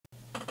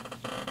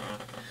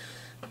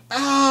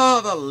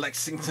the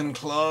Lexington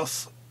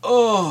class.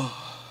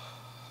 Oh,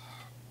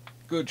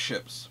 good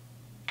ships.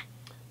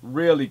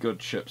 Really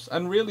good ships.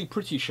 And really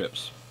pretty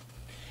ships.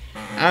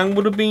 And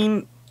would have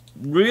been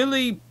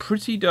really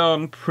pretty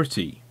darn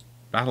pretty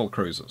battle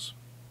cruisers.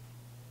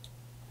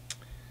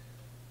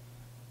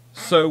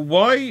 So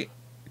why,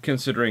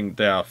 considering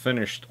they are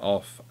finished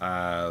off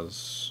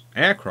as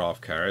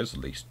aircraft carriers, at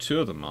least two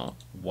of them are,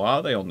 why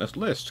are they on this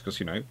list? Because,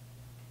 you know,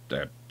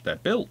 they're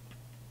built.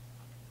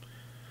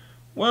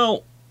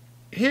 Well,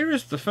 here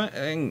is the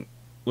thing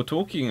we're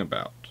talking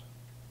about.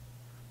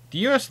 The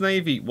US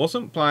Navy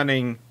wasn't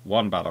planning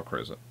one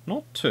battlecruiser,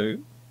 not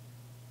two,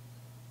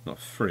 not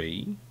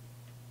three,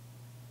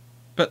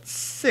 but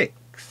 6.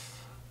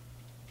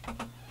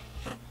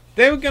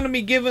 They were going to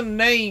be given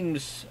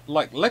names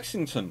like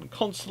Lexington,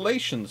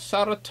 Constellation,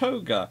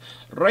 Saratoga,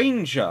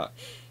 Ranger,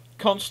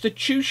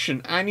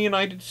 Constitution, and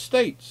United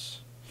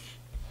States.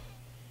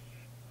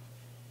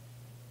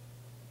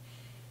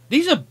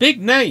 These are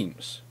big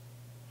names.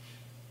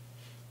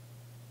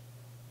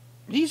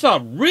 These are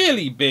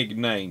really big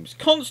names.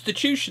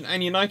 Constitution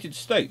and United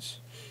States.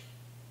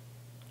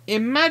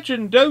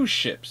 Imagine those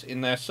ships in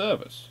their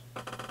service.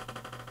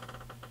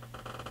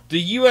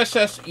 The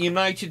USS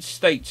United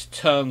States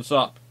turns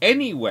up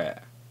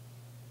anywhere.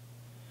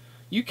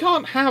 You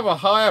can't have a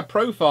higher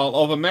profile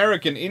of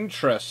American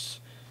interests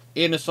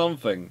in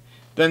something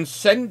than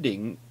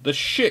sending the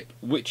ship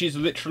which is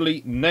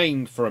literally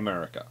named for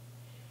America.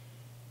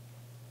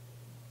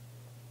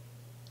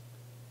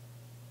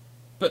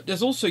 But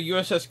there's also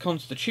USS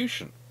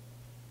Constitution.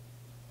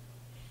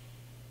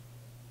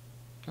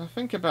 Now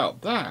think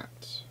about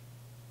that.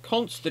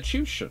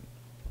 Constitution.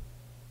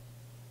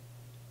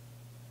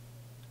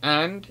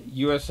 And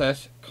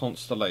USS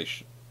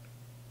Constellation.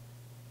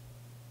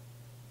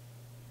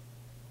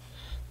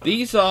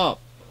 These are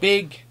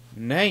big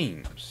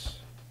names.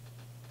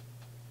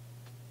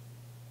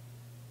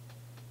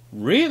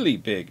 Really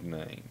big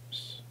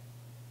names.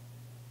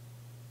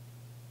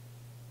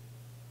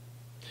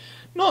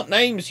 Not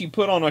names you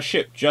put on a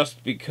ship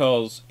just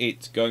because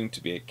it's going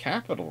to be a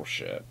capital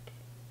ship,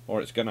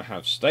 or it's going to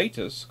have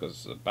status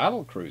because it's a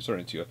battle cruiser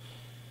into your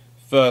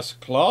first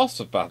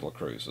class of battle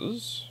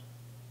cruisers.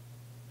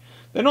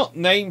 They're not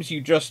names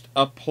you just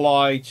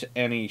apply to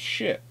any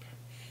ship.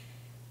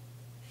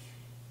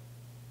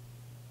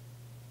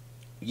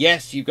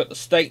 Yes, you've got the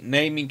state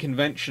naming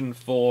convention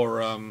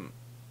for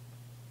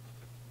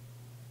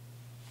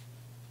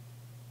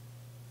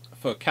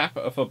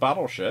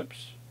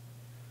battleships.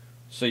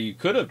 So you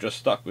could have just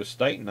stuck with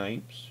state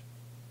names,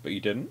 but you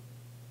didn't.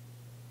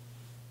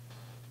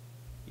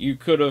 You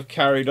could have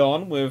carried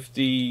on with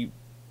the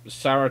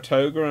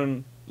Saratoga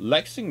and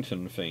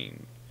Lexington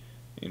theme,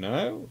 you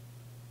know?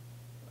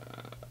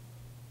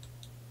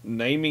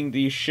 Naming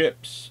these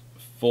ships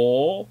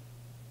for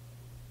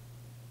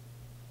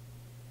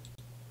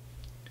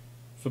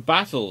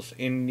battles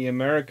in the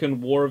American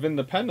War of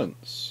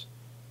Independence.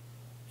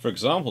 For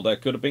example, there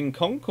could have been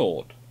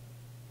Concord.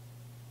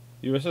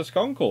 USS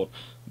Concord.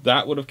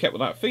 That would have kept with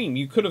that theme.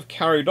 You could have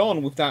carried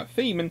on with that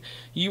theme and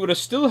you would have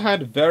still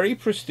had very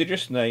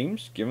prestigious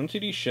names given to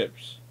these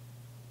ships.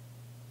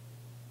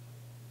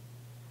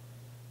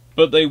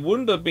 But they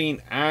wouldn't have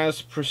been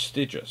as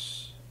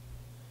prestigious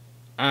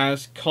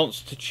as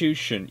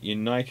Constitution,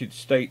 United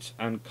States,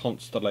 and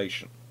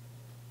Constellation.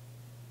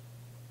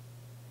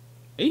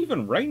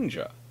 Even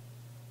Ranger.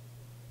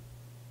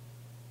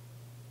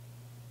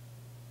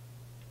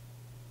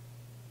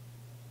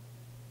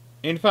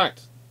 In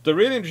fact, the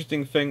really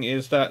interesting thing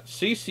is that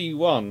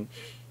CC-1,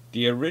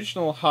 the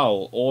original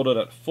hull ordered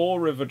at Fall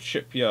River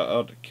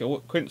Shipyard,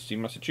 Quincy,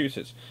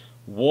 Massachusetts,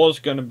 was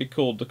going to be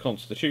called the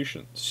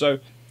Constitution. So,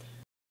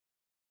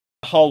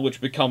 a hull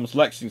which becomes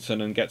Lexington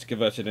and gets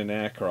converted into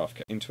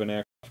an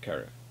aircraft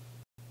carrier.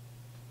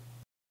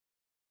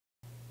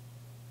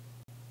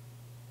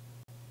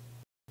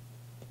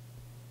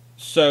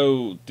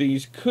 So,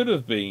 these could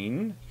have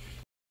been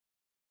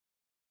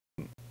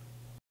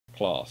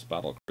class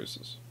battle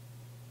cruisers.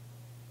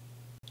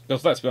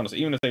 Because let's be honest,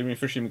 even if they were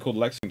officially called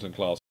Lexington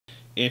class,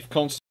 if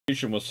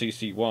Constitution was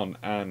CC-1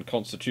 and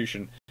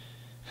Constitution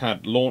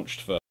had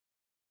launched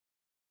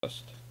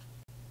first,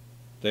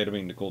 they'd have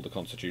been called the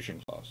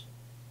Constitution class.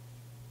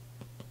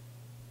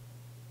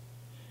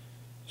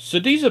 So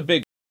these are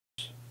big.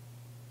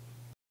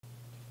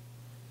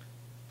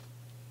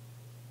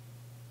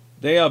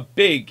 They are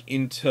big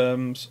in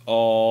terms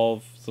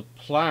of the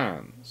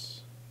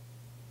plans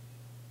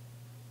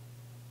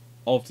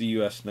of the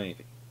US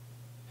Navy.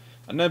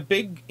 And they're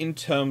big in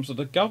terms of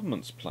the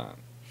government's plan.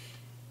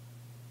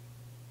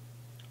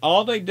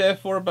 Are they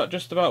therefore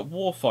just about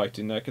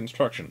warfighting their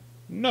construction?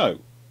 No.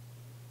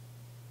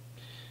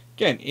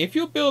 Again, if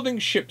you're building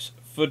ships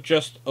for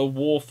just a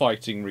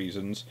warfighting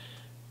reasons,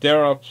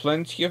 there are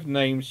plenty of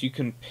names you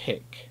can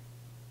pick.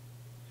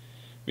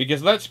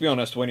 Because let's be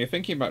honest, when you're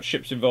thinking about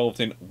ships involved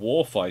in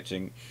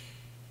warfighting,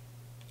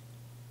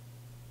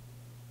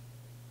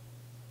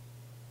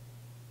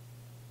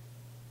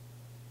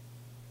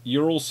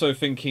 you're also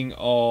thinking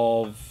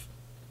of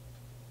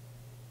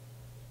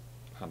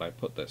how do I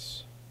put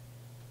this?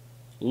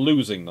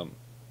 Losing them.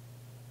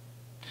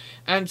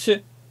 And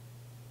to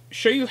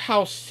show you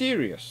how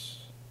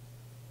serious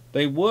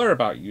they were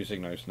about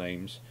using those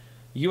names,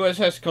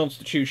 USS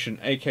Constitution,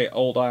 aka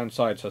Old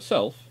Ironsides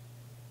herself,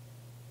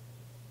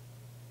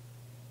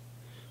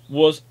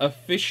 was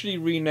officially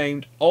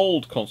renamed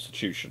Old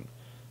Constitution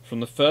from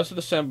the 1st of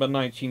December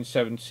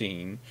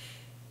 1917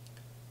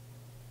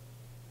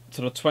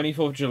 to the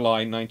 24th of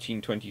July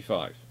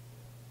 1925.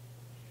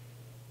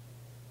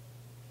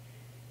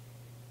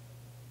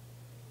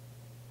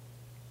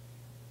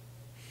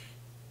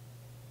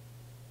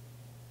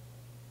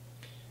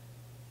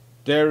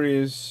 There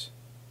is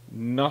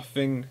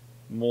nothing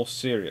more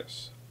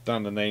serious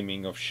than the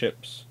naming of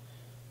ships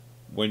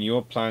when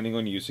you're planning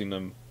on using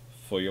them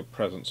for your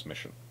presence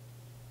mission.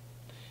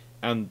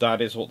 And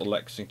that is what the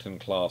Lexington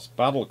class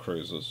battle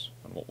cruisers,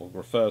 and what we'll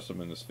refer to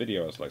them in this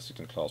video as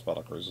Lexington class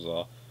battle cruisers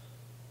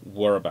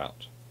were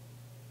about.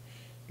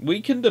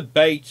 We can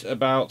debate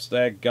about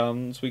their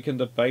guns, we can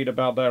debate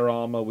about their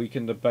armor, we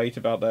can debate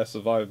about their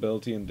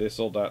survivability in this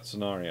or that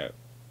scenario.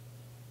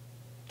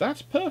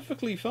 That's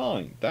perfectly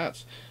fine.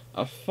 That's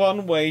a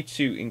fun way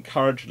to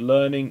encourage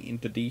learning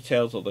into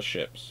details of the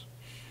ships.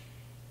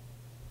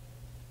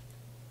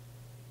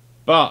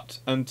 But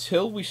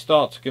until we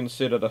start to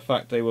consider the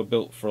fact they were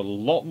built for a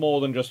lot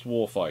more than just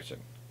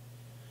warfighting,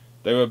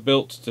 they were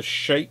built to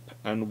shape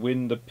and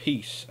win the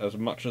peace as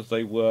much as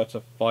they were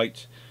to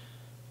fight,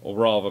 or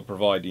rather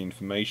provide the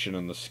information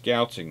and the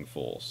scouting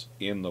force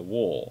in the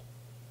war.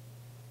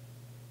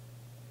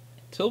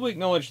 Till we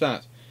acknowledge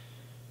that,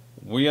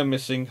 we are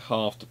missing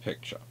half the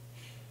picture.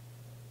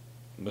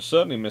 We're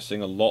certainly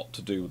missing a lot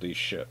to do with these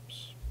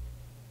ships.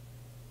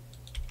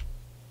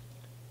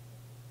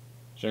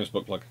 James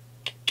Book Plug.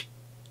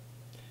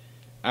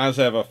 As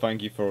ever,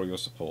 thank you for all your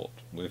support.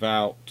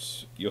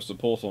 Without your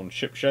support on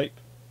ship shape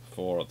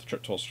for the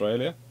trip to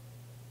Australia,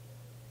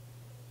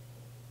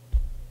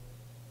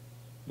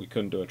 we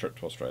couldn't do a trip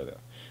to Australia.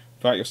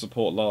 Without your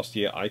support last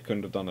year, I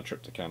couldn't have done a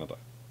trip to Canada.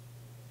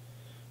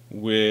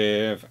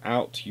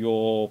 Without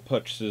your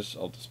purchases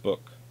of this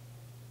book,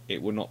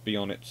 it would not be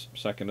on its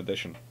second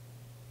edition.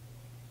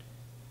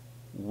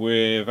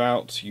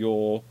 Without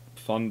your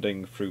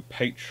funding through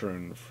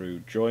Patreon, through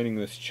joining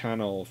this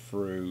channel,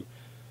 through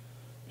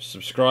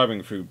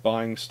subscribing, through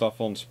buying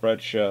stuff on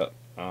Spreadshirt,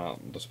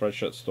 the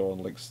Spreadshirt store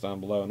and links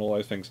down below and all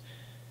those things,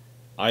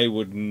 I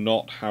would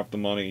not have the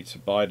money to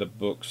buy the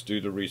books,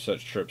 do the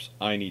research trips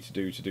I need to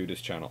do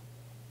this channel.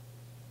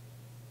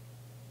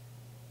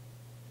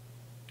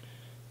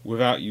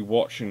 Without you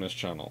watching this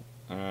channel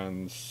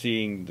and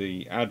seeing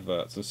the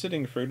adverts and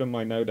sitting through them,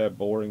 I know they're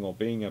boring, or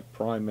being a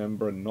Prime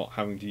member and not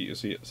having to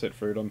sit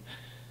through them,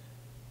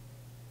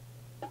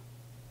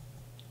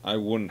 I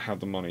wouldn't have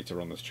the money to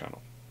run this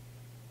channel.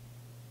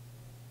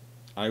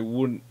 I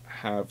wouldn't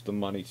have the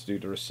money to do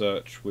the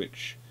research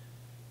which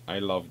I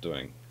love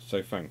doing.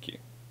 So thank you.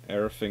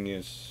 Everything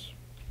is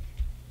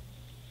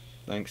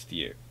thanks to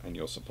you and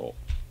your support.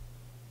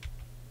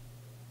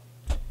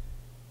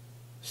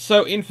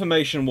 So,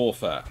 information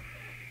warfare.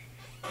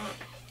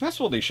 That's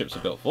what these ships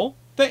are built for.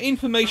 They're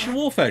information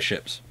warfare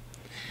ships.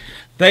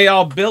 They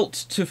are built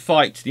to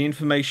fight the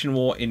information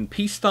war in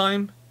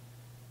peacetime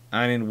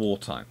and in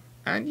wartime.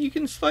 And you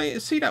can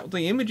see that with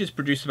the images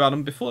produced about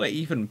them before they're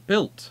even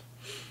built.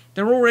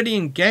 They're already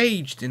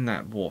engaged in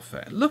that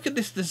warfare. Look at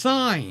this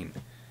design.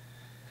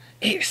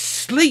 It's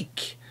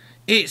sleek.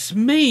 It's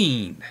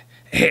mean.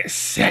 It's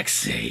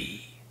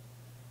sexy.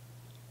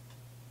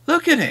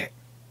 Look at it.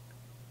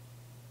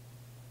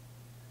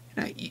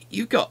 You know,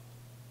 you've got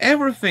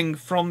everything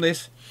from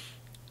this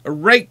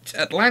raked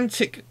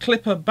Atlantic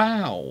clipper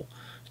bow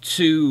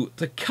to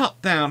the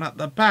cut down at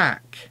the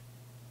back.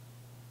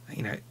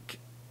 You know,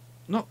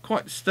 not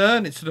quite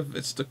stern. It's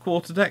the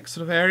quarterdeck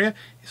sort of area.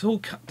 It's all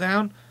cut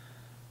down.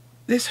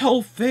 This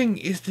whole thing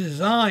is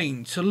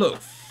designed to look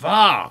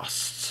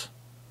fast.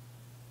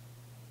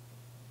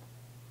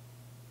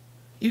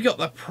 You've got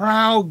the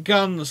prow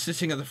guns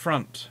sitting at the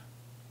front.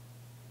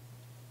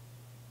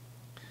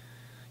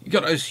 You've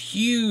got those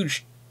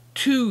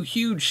two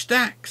huge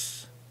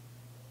stacks.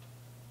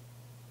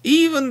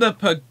 Even the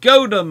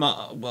pagoda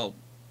well,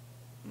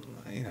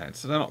 you know,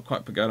 so they're not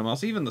quite pagoda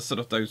masts. Even the sort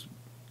of those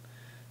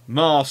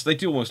masts, they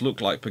do almost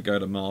look like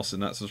pagoda masts in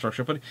that sort of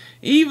structure. But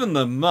even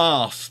the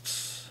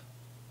masts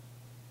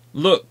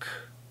look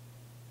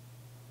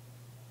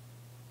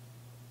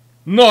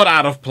not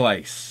out of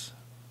place.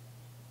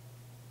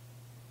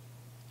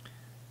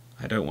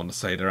 I don't want to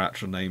say their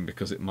actual name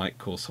because it might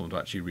cause someone to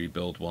actually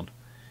rebuild one.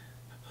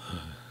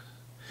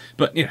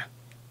 But, you know,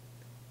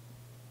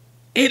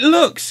 it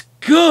looks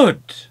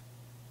good.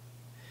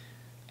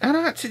 And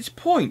that's its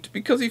point,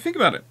 because if you think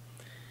about it,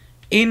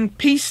 in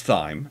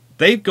peacetime,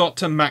 they've got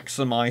to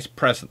maximize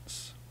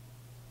presence.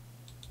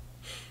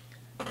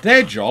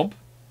 Their job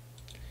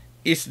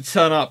is to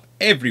turn up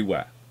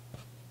everywhere.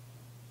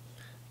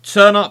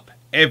 Turn up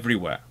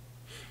everywhere.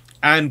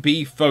 And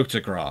be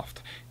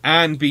photographed.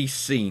 And be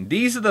seen.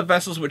 These are the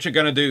vessels which are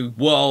going to do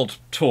world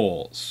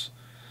tours.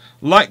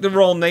 Like the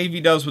Royal Navy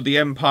does with the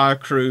Empire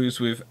cruise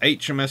with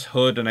HMS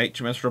Hood and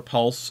HMS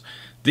Repulse.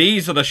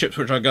 These are the ships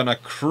which are going to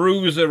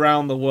cruise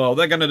around the world.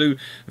 They're going to do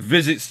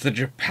visits to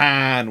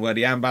Japan where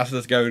the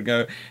ambassadors go and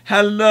go,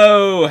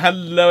 hello,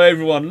 hello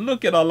everyone,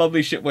 look at our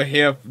lovely ship, we're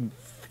here for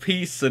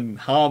peace and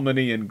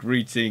harmony and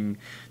greeting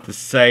to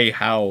say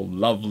how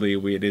lovely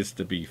it is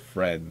to be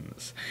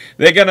friends.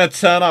 They're going to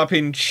turn up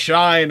in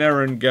China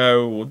and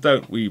go, well,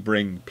 don't we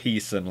bring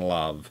peace and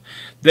love?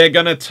 They're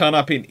going to turn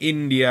up in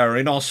India,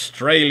 in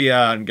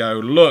Australia and go,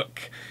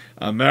 look,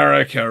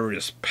 America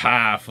is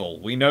powerful.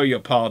 We know you're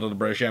part of the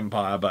British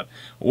Empire, but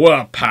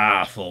we're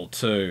powerful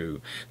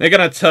too. They're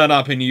going to turn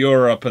up in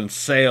Europe and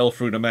sail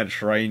through the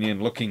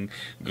Mediterranean looking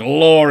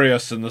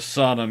glorious in the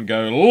sun and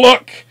go,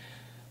 look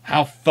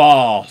how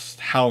fast,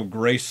 how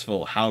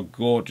graceful, how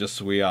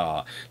gorgeous we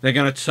are. They're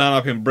going to turn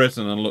up in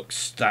Britain and look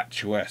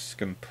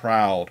statuesque and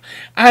proud.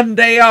 And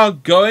they are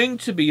going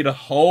to be the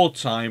whole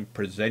time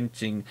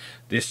presenting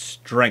this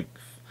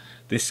strength,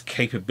 this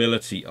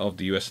capability of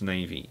the US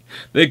Navy.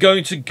 They're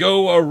going to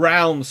go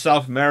around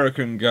South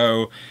America and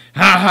go,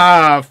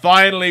 ha,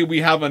 finally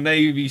we have a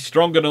Navy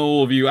stronger than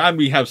all of you, and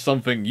we have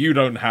something you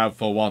don't have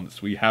for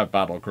once. We have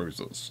battle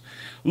cruisers.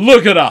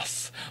 Look at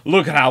us.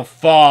 Look at how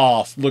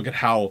fast. Look at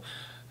how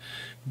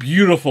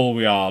beautiful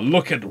we are.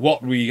 Look at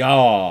what we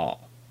are.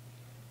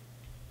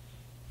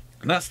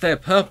 And that's their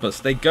purpose.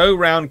 They go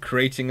around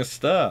creating a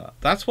stir.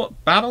 That's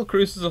what battle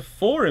cruisers are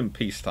for in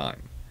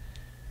peacetime.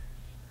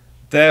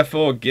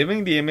 Therefore,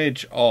 giving the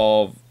image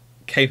of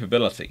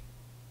capability.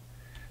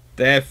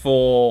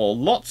 Therefore,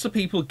 lots of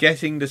people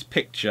getting this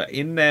picture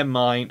in their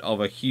mind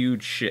of a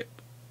huge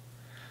ship.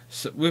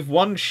 So with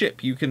one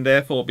ship, you can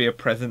therefore be a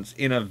presence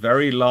in a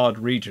very large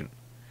region.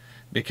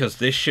 Because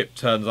this ship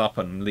turns up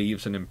and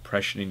leaves an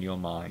impression in your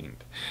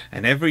mind.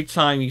 And every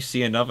time you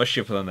see another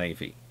ship of the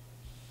Navy,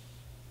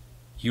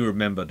 you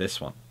remember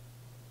this one.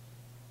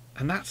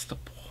 And that's the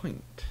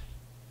point.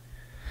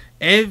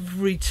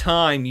 Every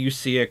time you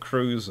see a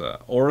cruiser,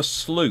 or a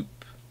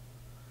sloop,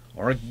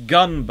 or a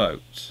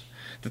gunboat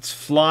that's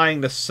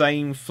flying the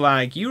same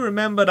flag, you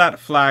remember that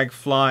flag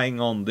flying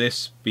on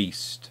this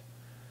beast.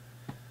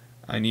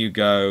 And you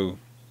go,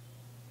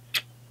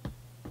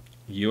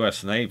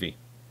 US Navy.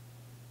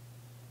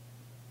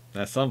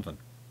 That's something.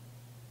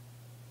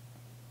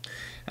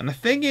 And the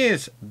thing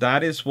is,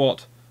 that is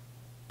what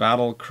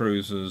battle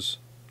cruisers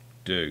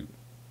do.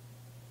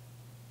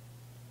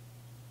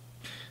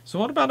 So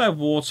what about their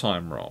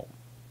wartime role?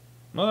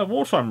 Well, their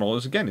wartime role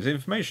is, again, is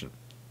information.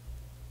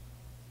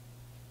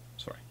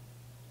 Sorry.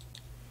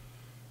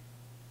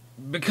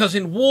 Because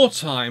in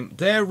wartime,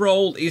 their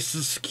role is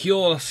to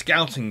secure a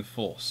scouting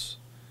force.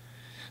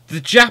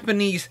 The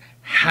Japanese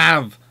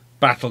have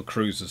battle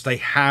cruisers. They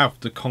have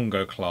the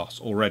Congo class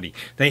already.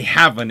 They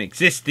have an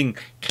existing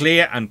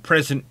clear and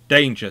present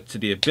danger to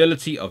the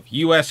ability of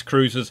US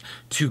cruisers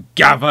to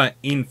gather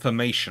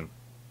information.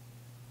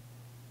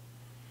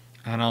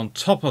 And on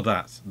top of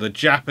that, the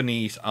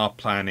Japanese are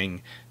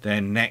planning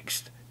their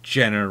next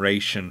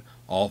generation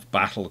of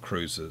battle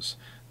cruisers,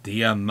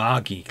 the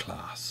Amagi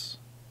class.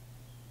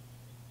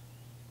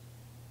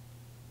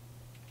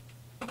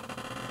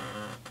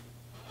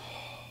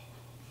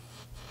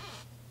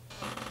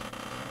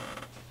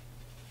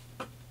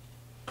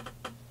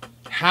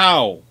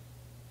 How?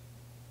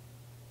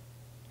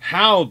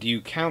 How do you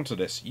counter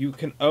this? You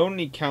can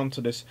only counter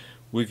this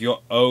with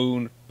your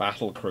own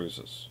battle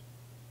cruisers.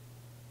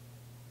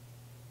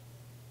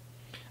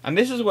 And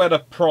this is where the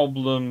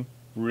problem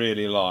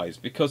really lies.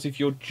 Because if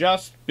you're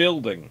just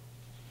building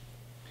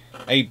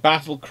a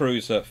battle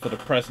cruiser for the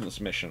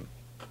presence mission,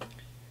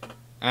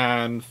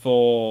 and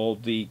for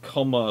the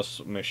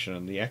commerce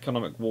mission, the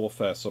economic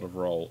warfare sort of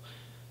role,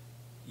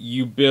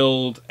 you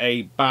build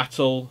a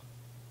battle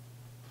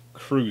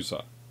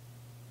cruiser.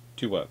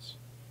 2 words.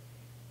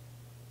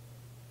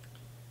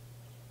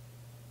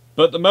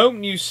 But the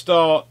moment you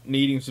start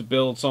needing to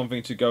build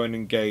something to go and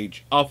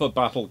engage other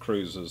battle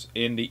cruisers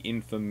in the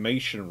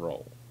information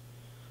role,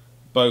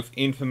 both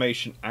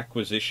information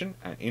acquisition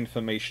and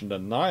information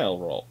denial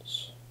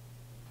roles,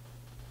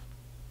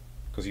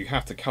 because you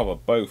have to cover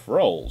both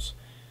roles,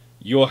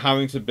 you're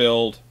having to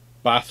build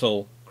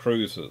battle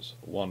cruisers,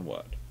 1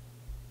 word.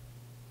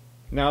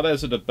 Now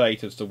there's a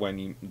debate as to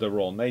when the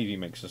Royal Navy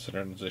makes this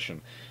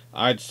transition.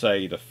 I'd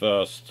say the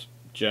first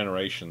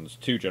generations,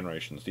 2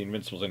 generations, the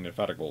Invincibles and the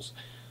Indefatigable,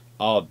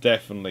 are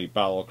definitely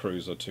battle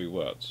cruiser 2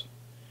 words.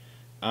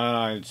 And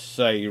I'd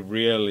say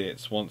really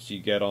it's once you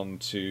get on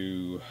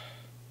to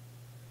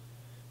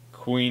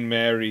Queen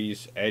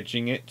Mary's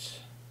edging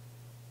it,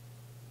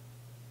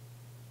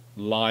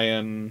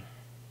 Lion,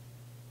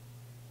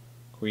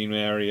 Queen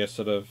Mary is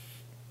sort of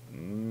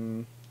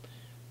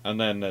and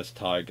then there's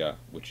Tiger,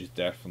 which is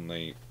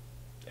definitely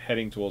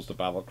heading towards the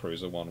battle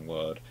cruiser 1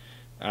 word,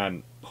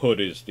 and Hood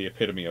is the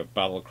epitome of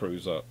battle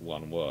cruiser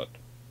 1 word.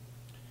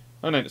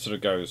 And then it sort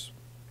of goes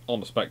on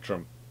the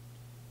spectrum,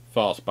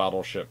 fast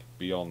battleship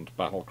beyond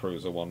battle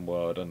cruiser 1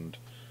 word, and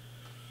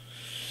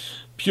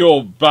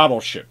pure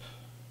battleship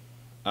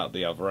at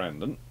the other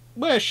end. And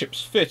where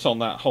ships fit on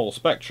that whole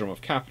spectrum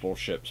of capital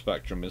ship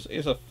spectrum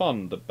is a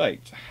fun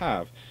debate to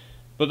have.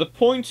 But the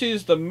point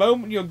is, the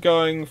moment you're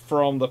going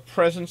from the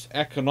present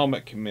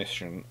economic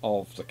mission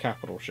of the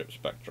capital ship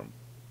spectrum,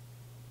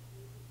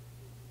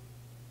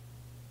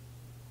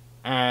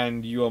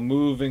 and you are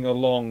moving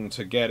along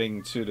to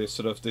getting to this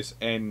sort of this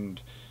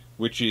end,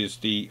 which is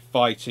the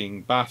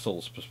fighting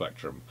battles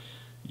spectrum,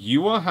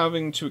 you are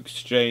having to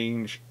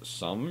exchange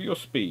some of your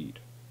speed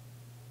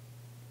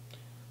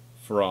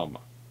for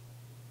armor.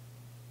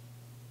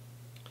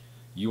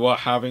 You are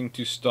having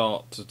to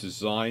start to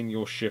design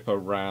your ship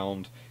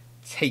around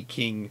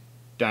taking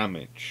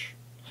damage.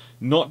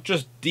 Not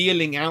just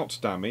dealing out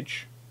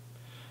damage,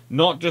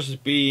 not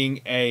just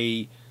being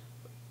a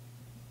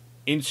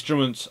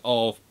instruments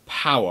of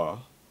power,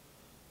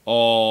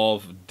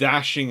 of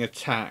dashing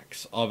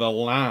attacks, of a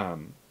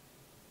lamb,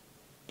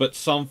 but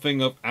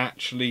something of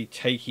actually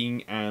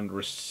taking and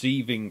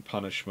receiving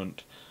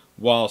punishment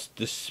whilst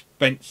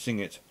dispensing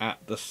it at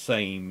the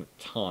same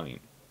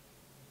time.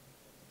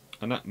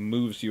 And that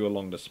moves you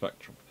along the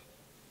spectrum.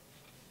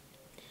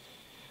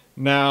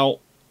 Now,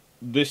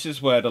 this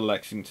is where the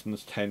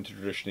Lexingtons tend to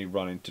traditionally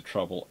run into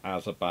trouble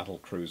as a battle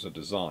cruiser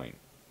design.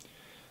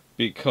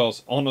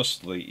 Because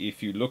honestly,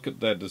 if you look at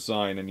their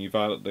design and you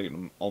validate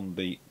them on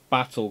the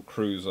battle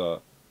cruiser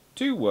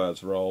 2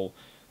 words roll,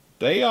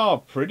 they are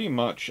pretty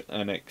much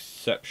an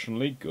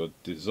exceptionally good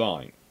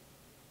design.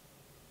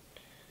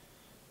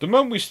 The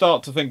moment we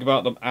start to think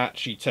about them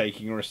actually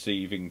taking and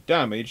receiving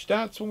damage,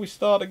 that's when we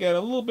start to get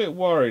a little bit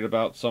worried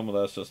about some of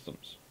their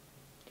systems.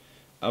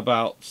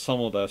 About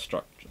some of their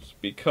structures.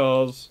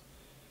 Because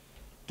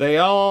they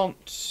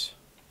aren't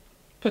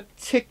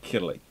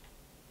particularly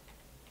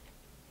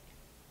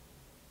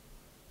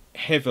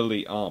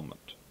heavily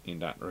armoured in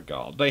that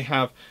regard. They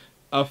have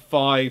a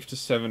 5 to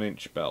 7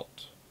 inch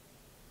belt.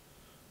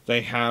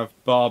 They have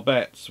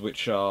barbettes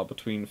which are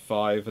between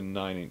 5 and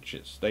 9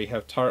 inches. They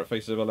have turret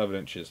faces of 11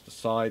 inches, the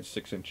sides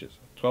 6 inches,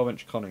 12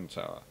 inch conning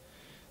tower,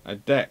 a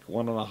deck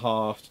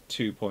 1.5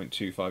 to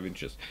 2.25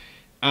 inches.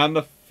 And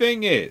the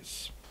thing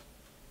is,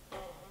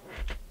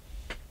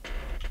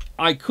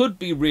 I could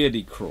be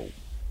really cruel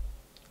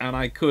and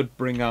I could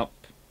bring up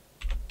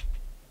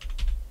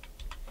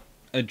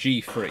a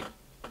G3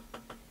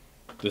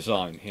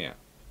 design here,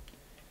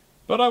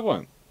 but I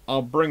won't.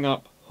 I'll bring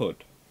up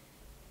Hood.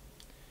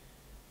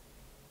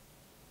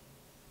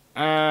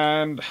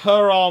 And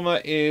her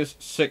armour is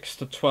 6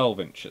 to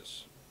 12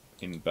 inches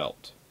in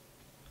belt.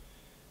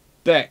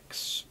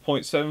 Decks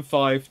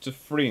 0.75 to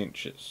 3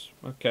 inches.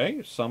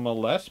 Okay, some are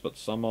less, but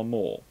some are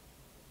more.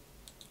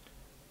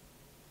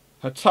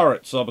 Her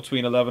turrets are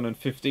between 11 and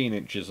 15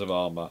 inches of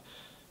armour.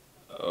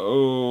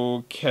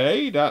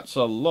 Okay, that's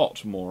a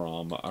lot more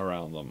armour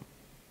around them.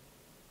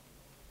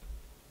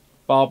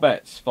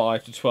 Barbettes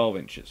 5 to 12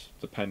 inches,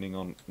 depending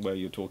on where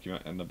you're talking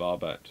about in the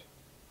barbette.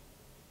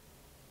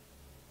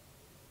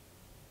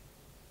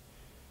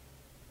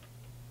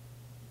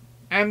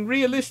 And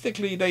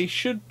realistically, they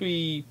should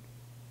be,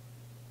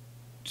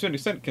 to an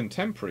extent,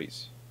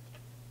 contemporaries.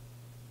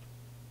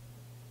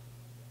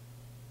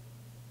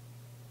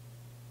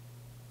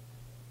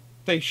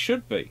 They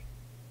should be.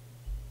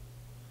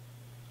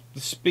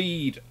 The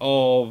speed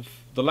of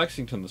the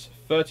Lexingtons,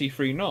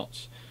 33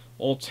 knots,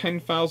 or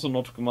 10,000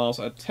 nautical miles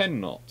at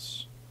 10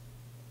 knots.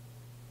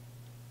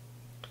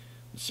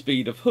 The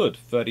speed of Hood,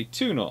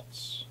 32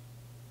 knots,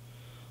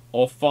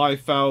 or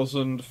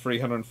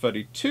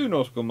 5,332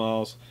 nautical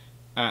miles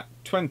at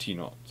 20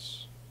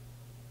 knots.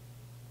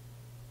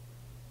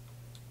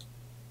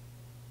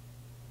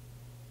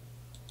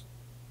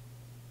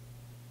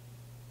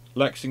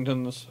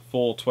 Lexington's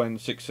 4 twin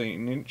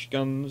 16-inch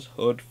guns,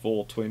 Hood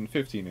 4 twin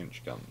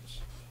 15-inch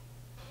guns.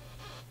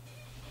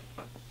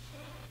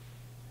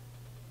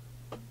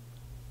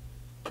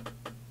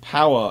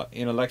 Power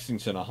in a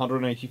Lexington,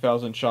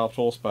 180,000 shaft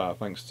horsepower,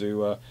 thanks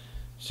to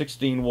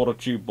 16 water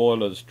tube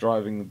boilers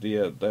driving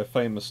their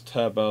famous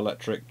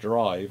turbo-electric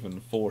drive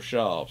and 4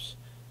 shafts.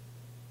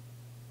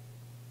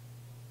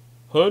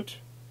 Hood,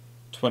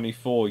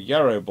 24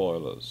 Yarrow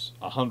boilers,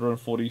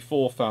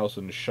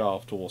 144,000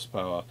 shaft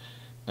horsepower,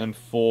 and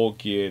 4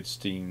 geared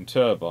steam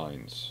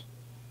turbines.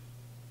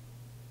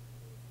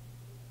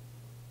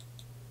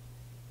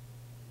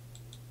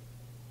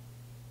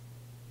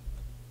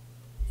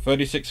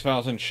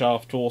 $36,000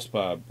 shaft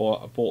horsepower,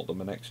 bought them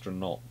an extra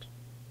knot.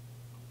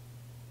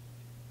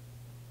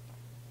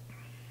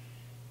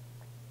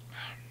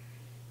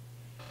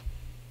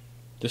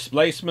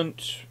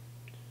 Displacement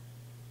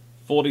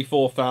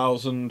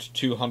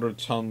 44,200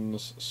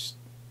 tons,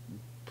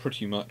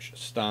 pretty much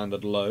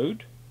standard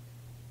load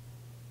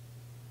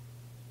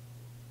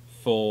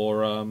for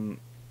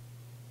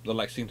the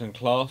Lexington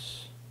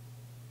class.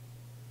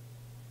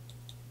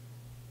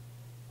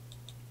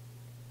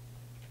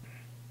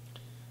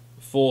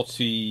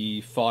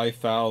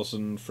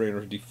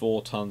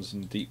 $45,354 tons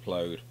in deep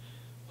load.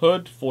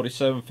 Hood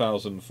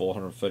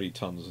 47,430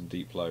 tons in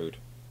deep load.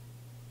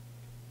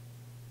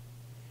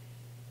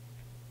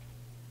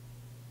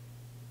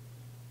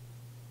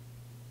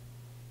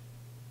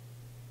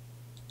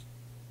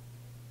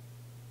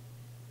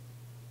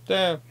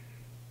 They're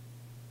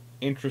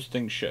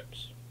interesting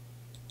ships.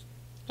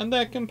 And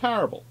they're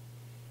comparable.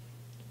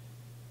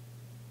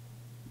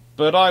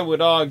 But I would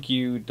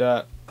argue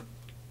that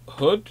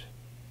Hood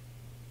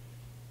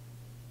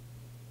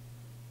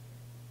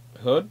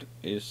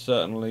is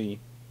certainly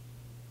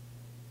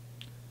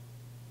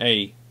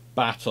a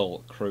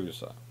battle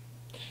cruiser.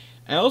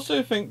 I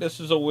also think this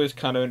is always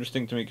kind of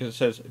interesting to me because it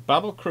says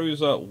battle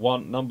cruiser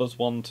numbers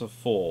 1 to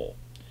 4.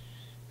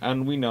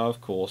 And we know,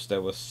 of course,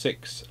 there were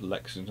 6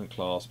 Lexington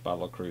class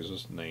battle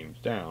cruisers laid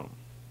down.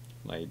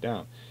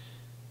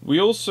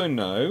 We also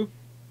know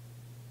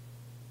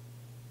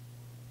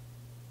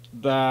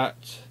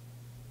that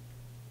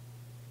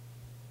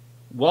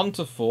 1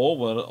 to 4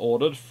 were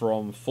ordered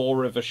from Fall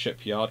River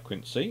Shipyard,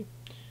 Quincy,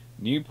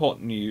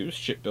 Newport News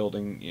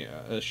Shipbuilding,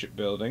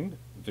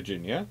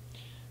 Virginia,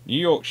 New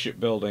York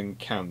Shipbuilding,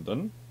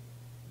 Camden,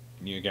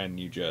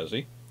 New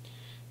Jersey,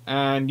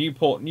 and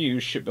Newport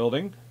News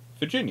Shipbuilding,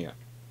 Virginia.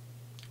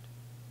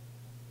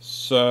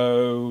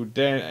 So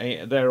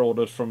they're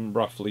ordered from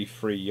roughly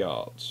 3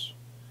 yards.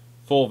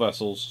 4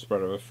 vessels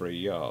spread over 3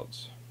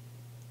 yards.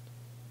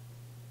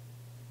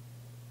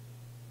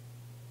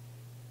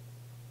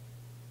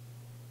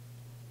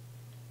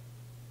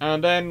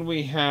 And then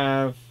we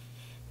have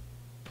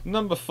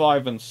number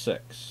 5 and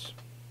 6.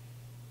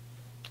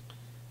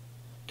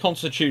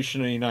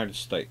 Constitution of the United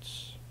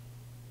States.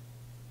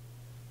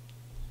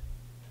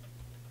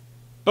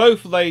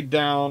 Both laid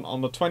down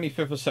on the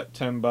 25th of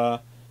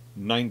September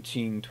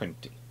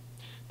 1920.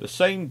 The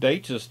same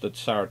date as the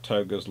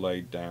Saratoga's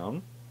laid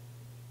down.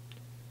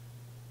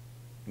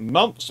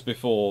 Months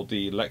before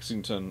the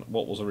Lexington,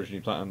 what was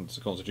originally planned as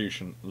the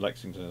Constitution,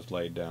 Lexington is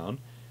laid down.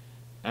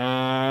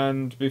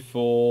 And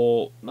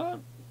before,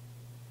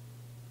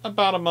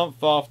 about a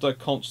month after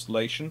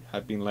Constellation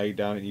had been laid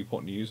down in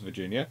Newport News,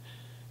 Virginia.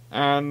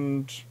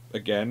 And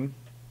again,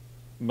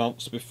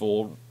 months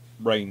before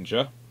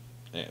Ranger,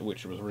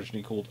 which was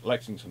originally called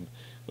Lexington,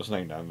 was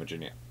named down in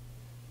Virginia.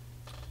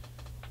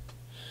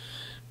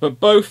 But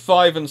both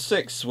 5 and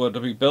 6 were to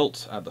be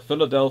built at the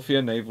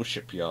Philadelphia Naval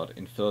Shipyard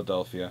in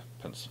Philadelphia,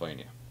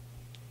 Pennsylvania.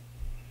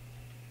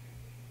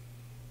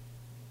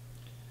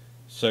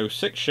 So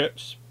 6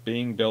 ships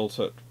being built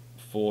at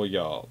 4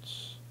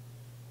 yards.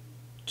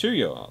 2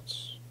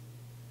 yards.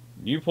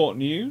 Newport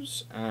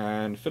News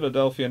and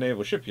Philadelphia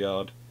Naval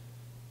Shipyard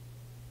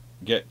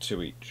get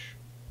 2 each.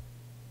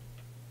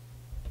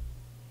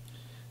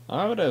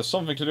 Either there's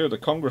something to do with the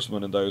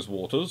congressman in those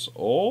waters,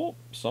 or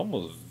some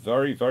was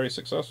very, very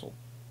successful.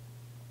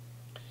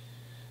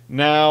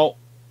 Now,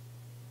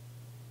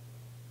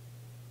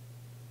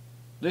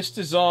 this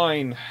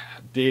design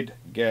did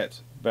get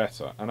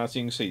better, and as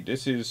you can see,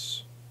 this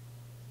is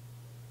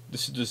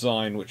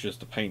design which is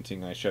the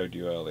painting I showed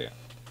you earlier.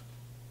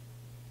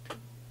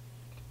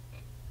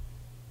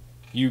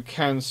 You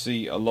can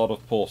see a lot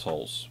of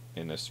portholes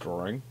in this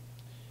drawing,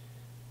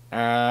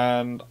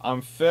 and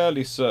I'm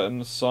fairly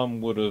certain some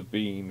would have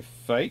been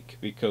fake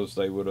because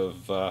they would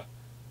have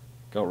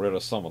got rid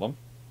of some of them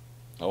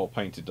or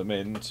painted them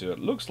in to it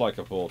looks like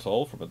a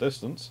porthole from a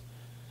distance.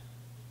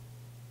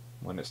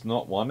 When it's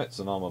not one, it's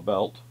an armor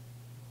belt.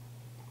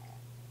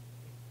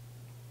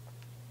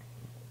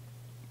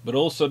 But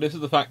also this is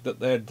the fact that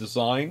their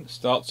design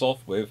starts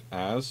off with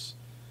as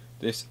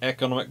this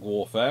economic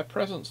warfare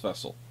presence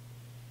vessel.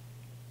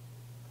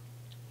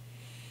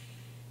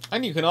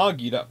 And you can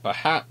argue that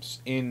perhaps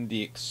in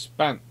the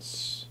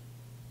expanse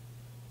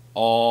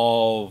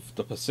of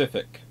the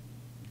Pacific,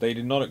 they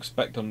did not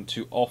expect them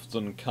to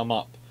often come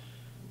up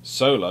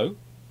solo,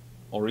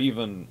 or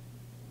even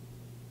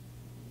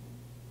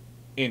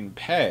in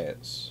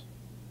pairs,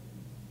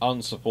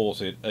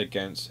 unsupported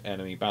against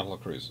enemy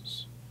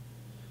battlecruisers.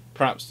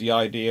 Perhaps the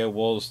idea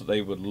was that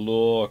they would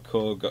lure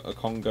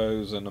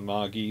Congos and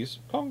Amagis.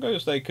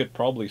 Congos they could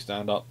probably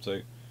stand up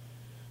to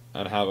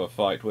and have a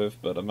fight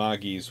with, but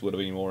Amagis would have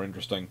been more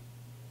interesting.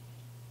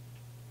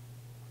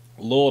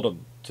 Lure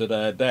them to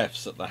their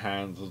deaths at the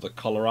hands of the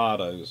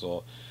Colorados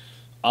or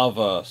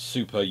other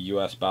super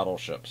US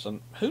battleships,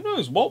 and who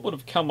knows what would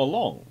have come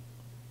along.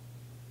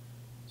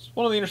 It's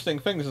one of the interesting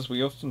things is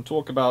we often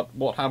talk about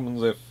what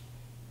happens if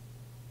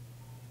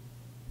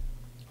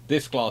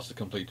this class is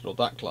completed or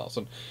that class,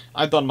 and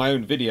I've done my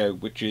own video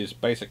which is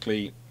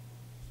basically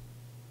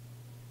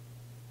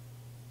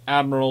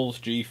Admirals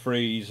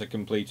G3s are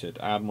completed,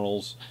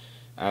 Admirals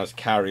as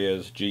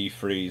carriers,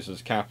 G3s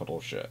as capital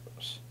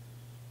ships.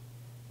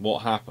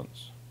 What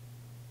happens?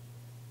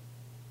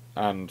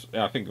 And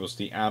I think it was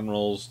the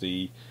Admirals,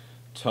 the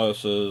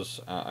Tursas,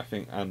 I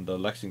think, and the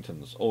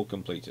Lexingtons all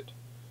completed.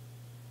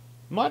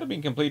 Might have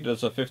been completed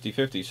as a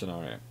 50-50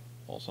 scenario,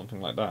 or something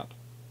like that.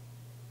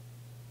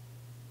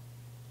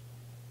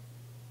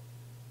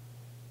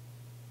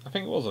 I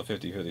think it was a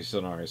 50-50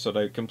 scenario, so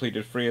they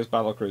completed 3 as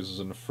battlecruisers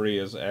and 3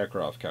 as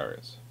aircraft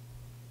carriers.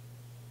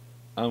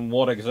 And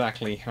what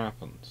exactly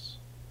happens?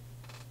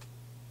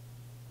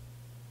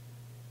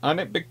 And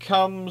it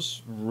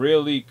becomes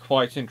really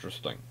quite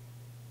interesting.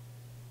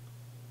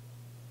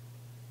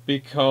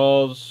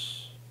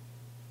 Because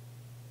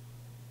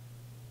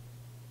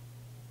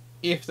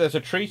if there's a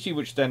treaty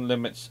which then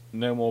limits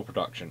no more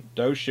production,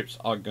 those ships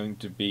are going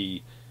to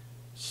be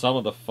some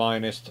of the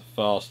finest,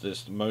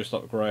 fastest, most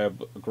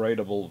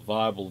upgradable,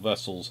 viable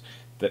vessels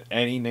that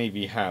any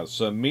navy has.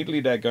 So immediately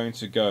they're going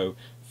to go,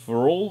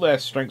 for all their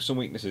strengths and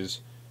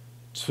weaknesses,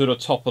 to the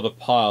top of the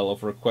pile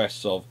of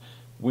requests of,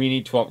 we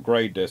need to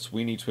upgrade this,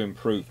 we need to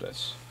improve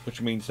this.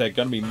 Which means they're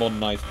going to be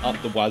modernized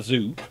up the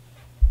wazoo.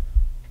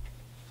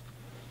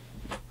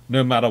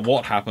 No matter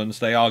what happens,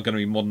 they are going to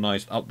be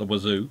modernized up the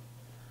wazoo.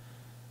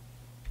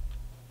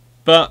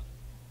 But,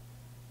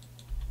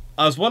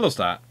 as well as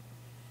that,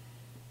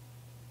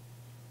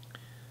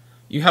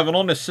 you have an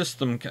honest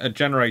system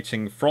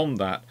generating from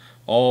that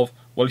of,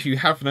 well, if you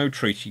have no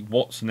treaty,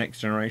 what's next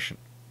generation?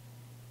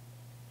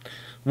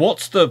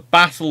 What's the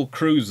battle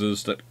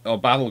cruisers that are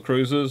battle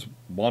cruisers,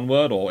 one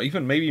word, or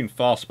even maybe even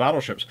fast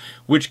battleships,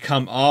 which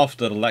come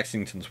after the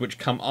Lexingtons, which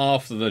come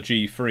after the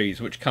G3s,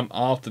 which come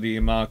after the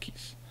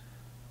Imakis?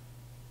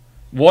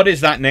 What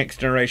does that next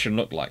generation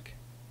look like?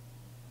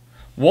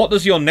 What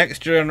does your next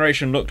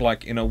generation look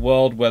like in a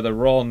world where the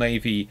Royal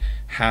Navy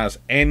has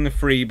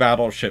N3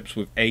 battleships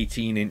with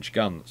 18-inch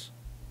guns?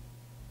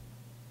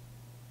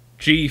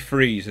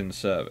 G3s in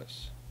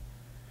service.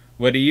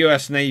 Where the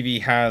US Navy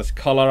has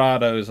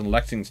Colorados and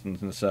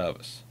Lexingtons in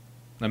service.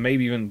 And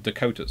maybe even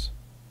Dakotas.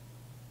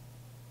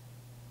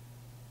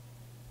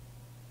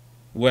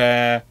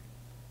 Where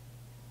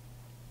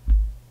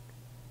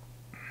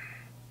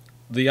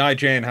the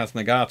IJN has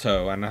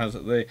Nagato and has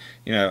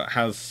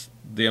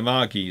the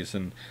Amagis,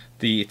 and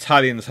the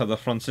Italians have the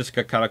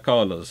Francisca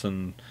Caracolas,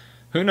 and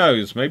who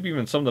knows, maybe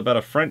even some of the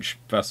better French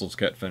vessels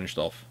get finished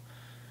off.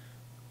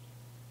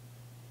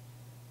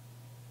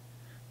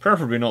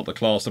 Preferably not the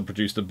class that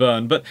produced the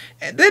Burn, but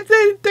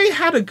they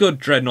had a good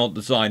dreadnought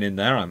design in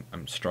there.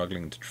 I'm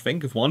struggling to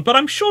think of one, but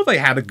I'm sure they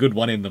had a good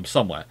one in them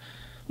somewhere.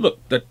 Look,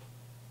 the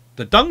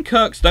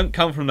Dunkirks don't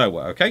come from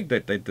nowhere, okay?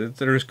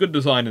 There is good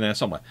design in there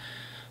somewhere.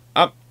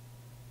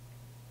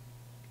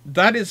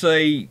 That is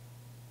a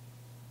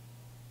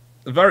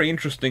very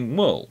interesting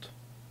world.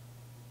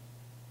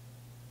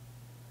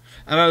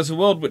 And that is a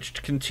world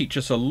which can teach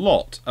us a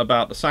lot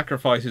about the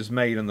sacrifices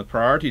made and the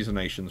priorities of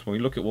nations when we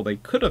look at what they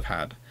could have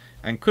had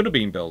and could have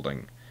been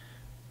building,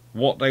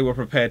 what they were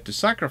prepared to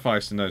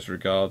sacrifice in those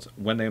regards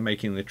when they were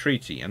making the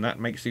treaty. And that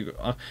makes you,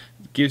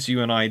 gives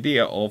you an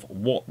idea of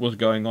what was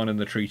going on in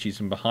the treaties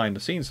and behind the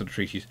scenes of the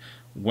treaties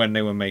when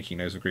they were making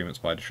those agreements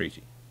by the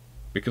treaty.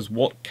 Because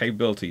what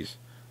capabilities,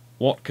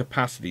 what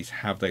capacities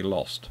have they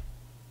lost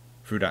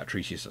through that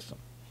treaty system?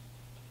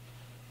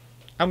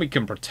 And we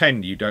can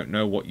pretend you don't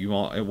know what you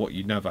are, what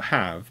you never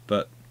have,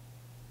 but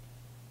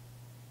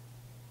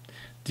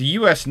the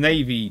US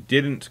Navy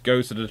didn't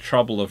go to the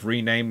trouble of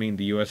renaming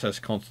the USS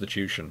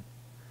Constitution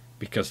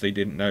because they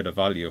didn't know the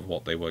value of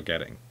what they were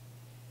getting.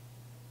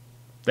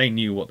 They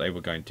knew what they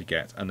were going to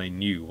get, and they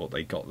knew what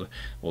they got,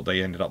 what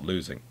they ended up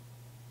losing.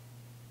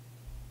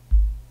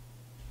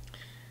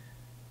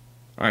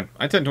 Alright,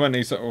 I tend to end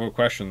these sort of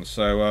questions,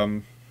 so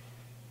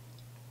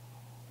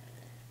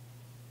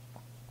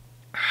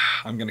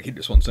I'm going to keep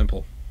this one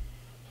simple.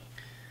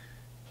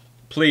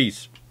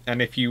 Please,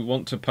 and if you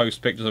want to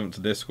post pictures of it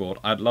to Discord,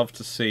 I'd love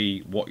to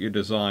see what your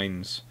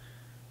designs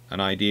and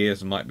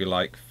ideas might be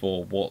like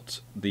for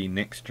what the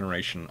next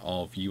generation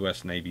of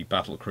US Navy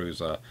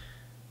battlecruiser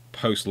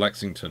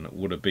post-Lexington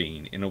would have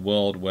been in a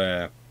world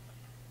where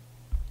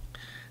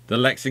the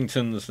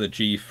Lexingtons, the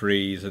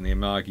G3s, and the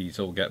Amagis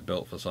all get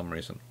built for some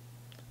reason.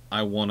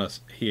 I want to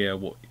hear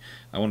what,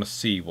 I want to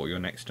see what your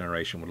next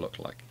generation would look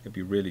like. It'd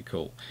be really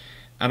cool.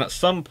 And at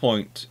some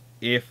point,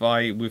 if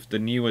with the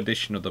new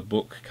edition of the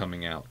book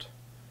coming out,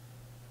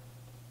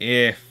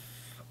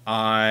 if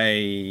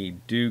I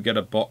do get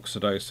a box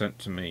of those sent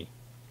to me,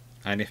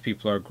 and if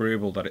people are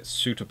agreeable that it's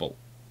suitable,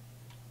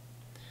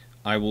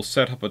 I will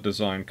set up a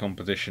design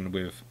competition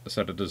with a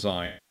set of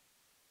design.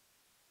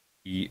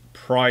 The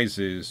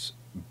prizes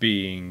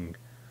being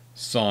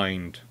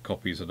signed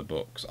copies of the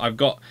books. I've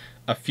got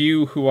a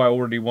few who I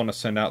already want to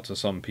send out to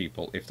some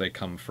people if they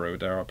come through.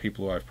 There are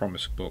people who I've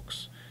promised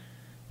books,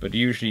 but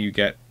usually you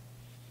get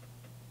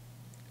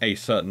a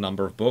certain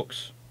number of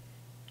books,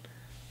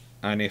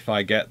 and if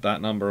I get that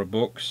number of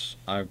books,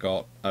 I've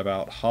got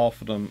about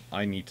half of them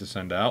I need to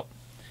send out,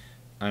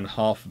 and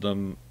half of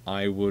them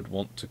I would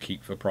want to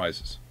keep for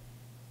prizes.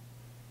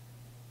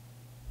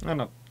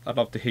 And I'd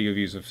love to hear your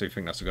views if you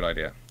think that's a good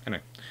idea.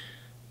 Anyway,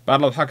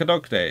 Battle of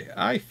Hakadokte.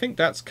 I think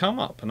that's come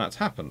up and that's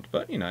happened,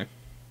 but you know,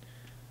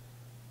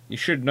 you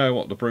should know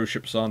what the brew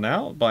ships are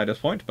now by this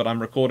point, but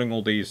I'm recording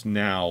all these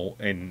now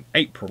in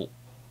April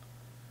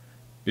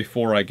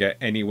before I get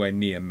anywhere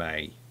near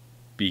May,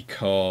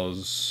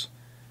 because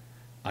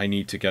I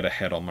need to get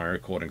ahead on my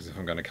recordings if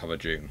I'm going to cover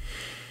June.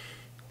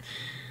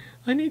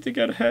 I need to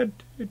get ahead.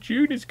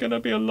 June is going to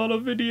be a lot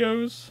of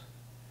videos.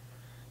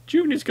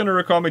 June is going to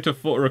require me to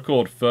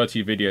record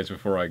 30 videos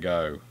before I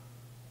go.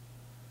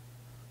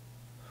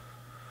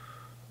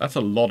 That's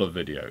a lot of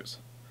videos.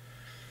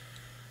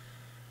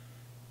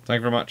 Thank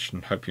you very much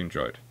and hope you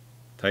enjoyed.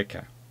 Take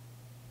care.